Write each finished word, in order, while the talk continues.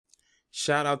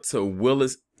Shout out to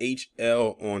Willis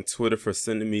HL on Twitter for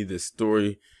sending me this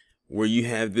story where you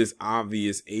have this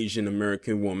obvious Asian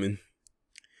American woman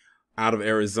out of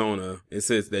Arizona. It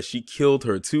says that she killed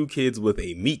her 2 kids with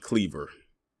a meat cleaver.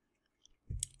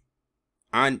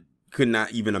 I could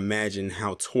not even imagine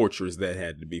how torturous that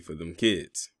had to be for them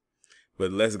kids.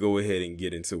 But let's go ahead and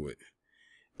get into it.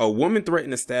 A woman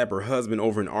threatened to stab her husband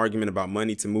over an argument about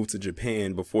money to move to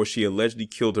Japan before she allegedly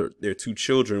killed their 2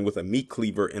 children with a meat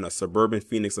cleaver in a suburban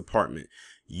Phoenix apartment.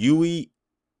 Yui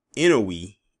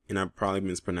Inoue, and I probably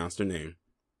mispronounced her name,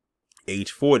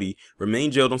 age 40,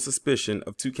 remained jailed on suspicion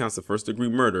of 2 counts of first-degree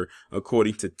murder,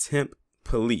 according to Temp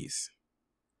police.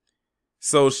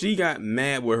 So she got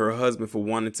mad with her husband for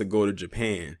wanting to go to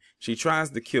Japan. She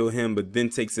tries to kill him, but then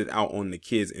takes it out on the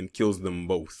kids and kills them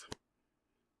both.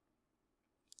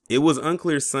 It was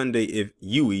unclear Sunday if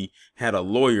Yui had a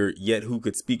lawyer yet who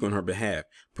could speak on her behalf.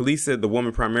 Police said the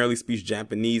woman primarily speaks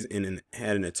Japanese and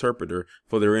had an interpreter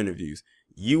for their interviews.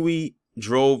 Yui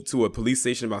drove to a police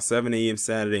station about 7 a.m.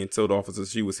 Saturday and told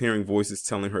officers she was hearing voices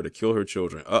telling her to kill her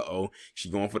children. She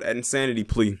going for that insanity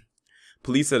plea.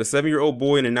 Police said a 7-year-old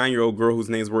boy and a 9-year-old girl whose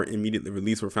names weren't immediately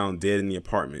released were found dead in the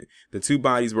apartment. The 2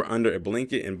 bodies were under a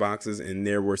blanket and boxes, and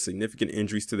there were significant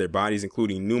injuries to their bodies,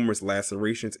 including numerous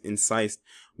lacerations, incised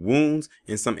wounds,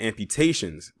 and some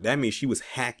amputations. That means she was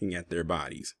hacking at their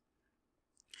bodies,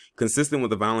 consistent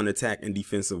with a violent attack and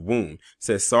defensive wound,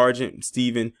 says Sergeant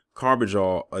Stephen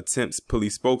Carbajal, a Temps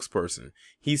police spokesperson.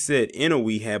 He said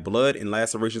Inoue had blood and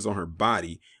lacerations on her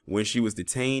body when she was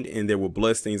detained, and there were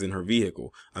bloodstains in her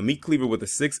vehicle. A meat cleaver with a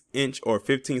 6-inch or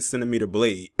 15-centimeter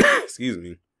blade,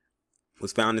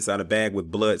 was found inside a bag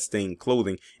with blood-stained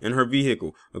clothing in her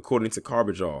vehicle, according to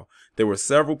Carbajal. There were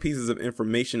several pieces of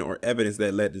information or evidence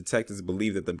that led detectives to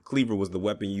believe that the cleaver was the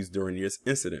weapon used during this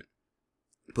incident.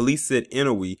 Police said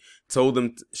Inoue told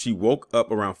them she woke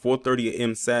up around 4:30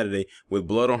 a.m. Saturday with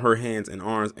blood on her hands and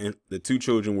arms, and the 2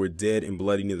 children were dead and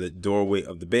bloody near the doorway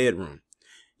of the bedroom.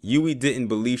 Yui didn't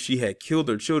believe she had killed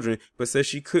her children, but said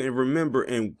she couldn't remember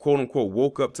and quote-unquote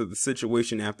woke up to the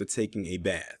situation after taking a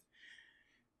bath.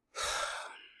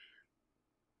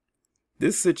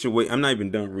 This situation, I'm not even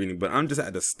done reading, but I'm just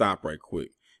had to stop right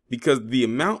quick. Because the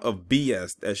amount of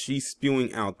BS that she's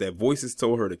spewing out, that voices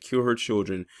told her to kill her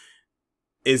children,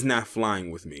 is not flying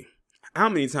with me. How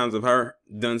many times have I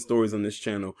done stories on this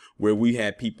channel where we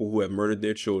had people who have murdered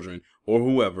their children or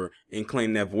whoever and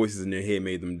claimed that voices in their head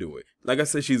made them do it? Like I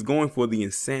said, she's going for the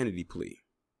insanity plea.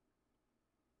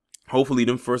 Hopefully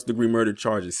them first-degree murder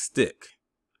charges stick.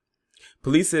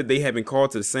 Police said they had been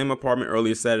called to the same apartment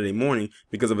earlier Saturday morning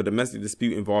because of a domestic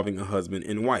dispute involving a husband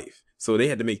and wife. So they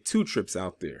had to make 2 trips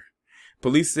out there.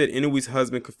 Police said Inoue's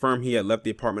husband confirmed he had left the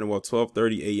apartment about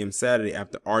 12:30 a.m. Saturday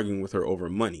after arguing with her over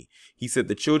money. He said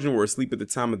the children were asleep at the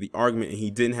time of the argument and he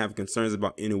didn't have concerns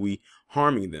about Inoue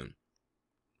harming them.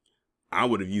 I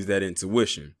would have used that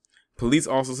intuition. Police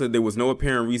also said there was no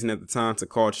apparent reason at the time to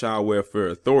call child welfare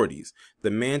authorities.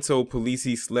 The man told police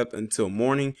he slept until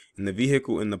morning in the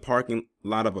vehicle in the parking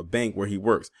lot of a bank where he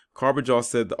works. Carbajal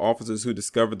said the officers who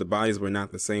discovered the bodies were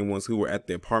not the same ones who were at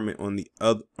the apartment on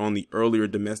the earlier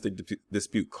domestic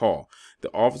dispute call.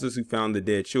 The officers who found the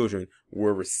dead children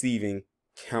were receiving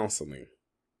counseling.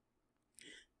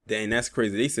 Dang, that's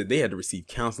crazy. They said they had to receive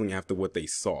counseling after what they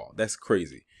saw. That's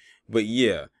crazy. But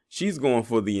yeah, she's going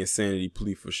for the insanity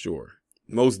plea for sure.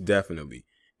 Most definitely.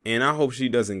 And I hope she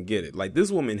doesn't get it. Like,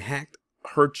 this woman hacked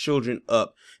her children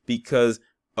up because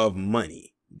of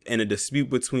money and a dispute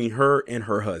between her and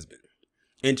her husband,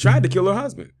 and tried to kill her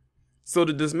husband. So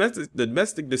the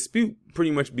domestic dispute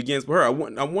pretty much begins with her. I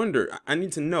wonder, I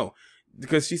need to know,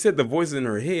 because she said the voices in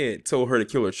her head told her to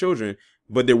kill her children,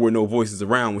 but there were no voices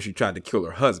around when she tried to kill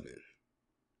her husband.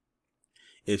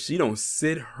 If she don't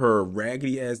sit her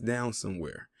raggedy ass down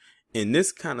somewhere. And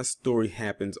this kind of story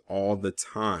happens all the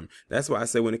time. That's why I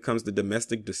say when it comes to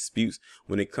domestic disputes,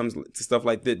 when it comes to stuff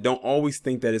like that, don't always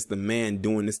think that it's the man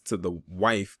doing this to the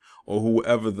wife or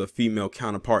whoever the female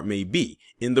counterpart may be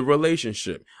in the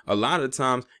relationship. A lot of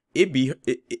times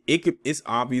it's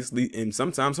obviously, and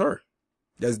sometimes her,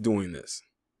 that's doing this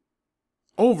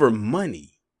over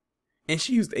money. And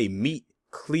she used a meat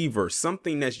cleaver,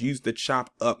 something that's used to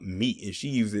chop up meat, and she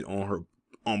used it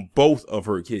on both of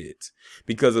her kids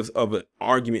because of an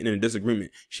argument and a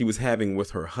disagreement she was having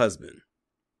with her husband.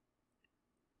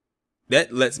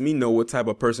 That lets me know what type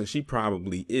of person she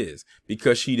probably is,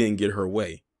 because she didn't get her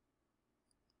way.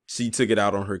 She took it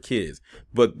out on her kids.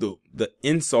 But the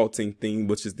insulting thing,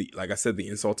 which is like I said, the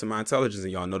insult to my intelligence,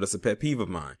 and y'all know that's a pet peeve of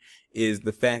mine, is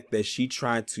the fact that she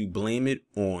tried to blame it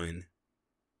on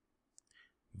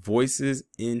voices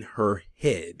in her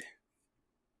head.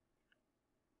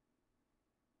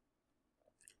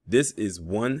 This is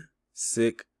one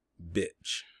sick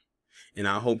bitch. And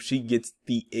I hope she gets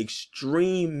the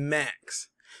extreme max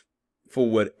for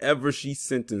whatever she's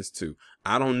sentenced to.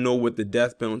 I don't know what the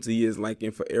death penalty is like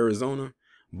for Arizona,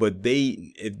 but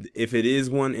if it is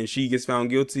one and she gets found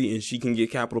guilty and she can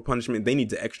get capital punishment, they need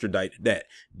to extradite that.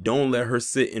 Don't let her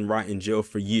sit and rot in jail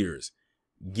for years.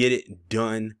 Get it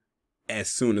done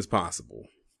as soon as possible.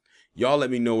 Y'all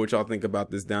let me know what y'all think about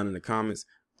this down in the comments.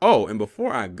 Oh, and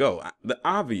before I go, the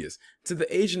obvious, to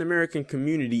the Asian American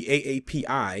community,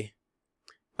 AAPI,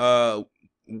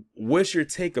 what's your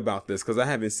take about this? Because I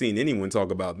haven't seen anyone talk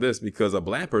about this, because a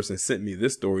black person sent me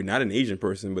this story, not an Asian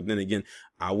person. But then again,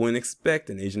 I wouldn't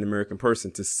expect an Asian American person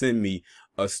to send me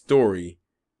a story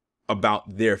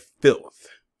about their filth.